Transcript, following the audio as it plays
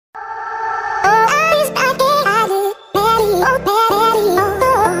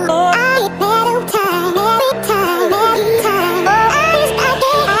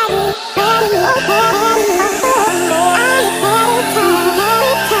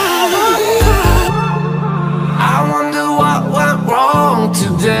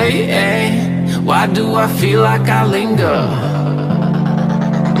Why do I feel like I linger?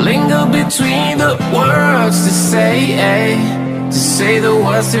 Linger between the words to say the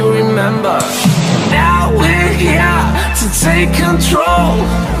words to remember. Now we're here to take control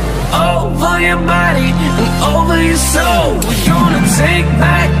over your body and over your soul. We're gonna take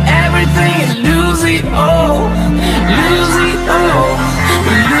back everything and lose it all. Lose it all.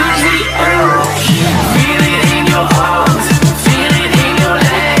 Lose it all. Feel it in your arms, feel it in your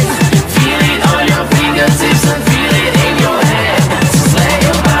legs, feel it on your fingertips and feel it in your head. Just let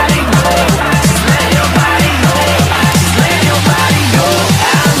your body go, just let your body go, just let your body go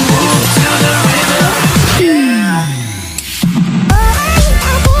and move to the rhythm.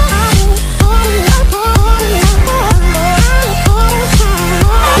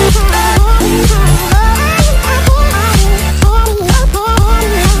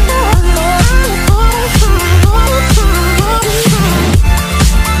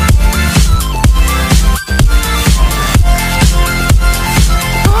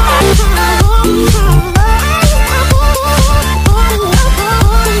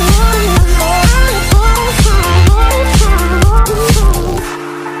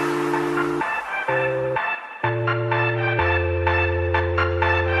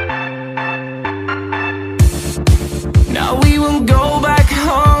 Now we won't go back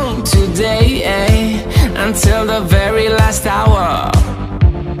home today, until the very last hour.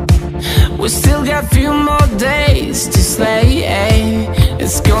 We still got a few more days to slay,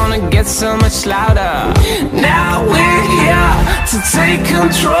 it's gonna get so much louder. Now we're here to take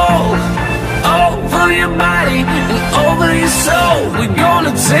control over your body and over your soul. We're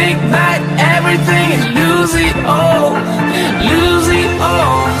gonna take back everything and lose it all. Lose it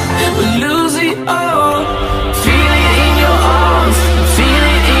all, lose it all. Feel it in your arms, feel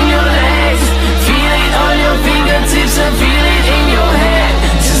it in your legs, feel it on your fingertips and feel it in your head.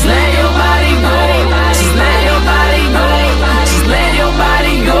 Just let your body go, just let your body go, just let your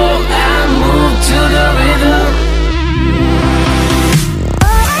body go and move to the rhythm.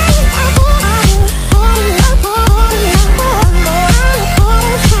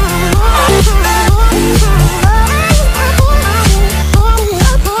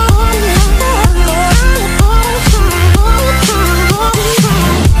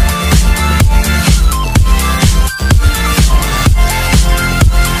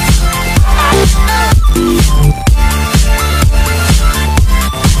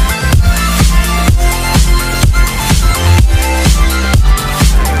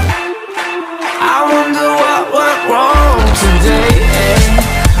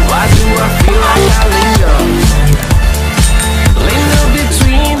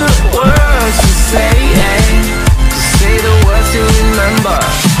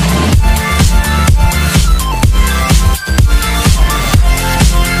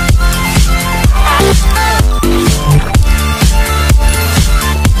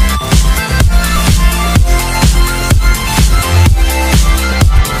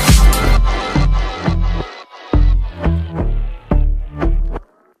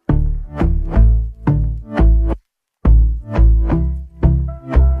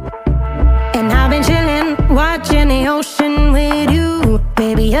 Watching the ocean with you,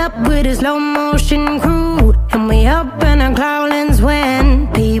 baby, up with a slow motion crew. And we up in our clouds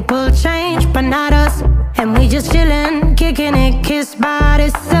when people change, but not us. And we just chillin', kicking it, kissed by the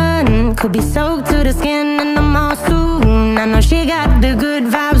sun. Could be soaked to the skin in the mall soon. I know she got the good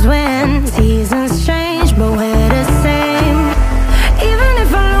vibes when seasons change, but we're the same. Even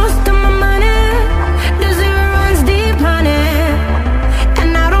if I lost all my money, the zero runs deep, honey.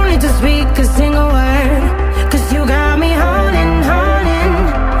 And I don't need to speak a single word, you got me holding, holding.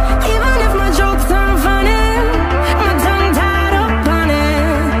 Even if my jokes aren't funny, my tongue tied up on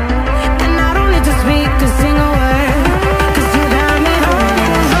it. And I don't need to speak a single word, cause you got me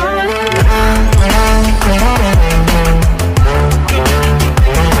holding, holding.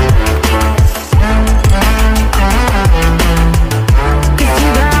 Cause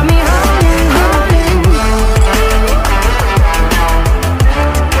you got me holding, holding.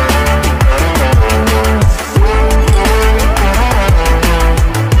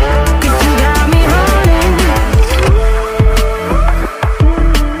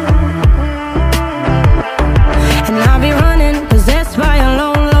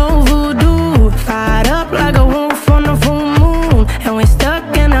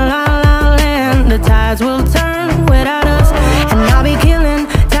 Will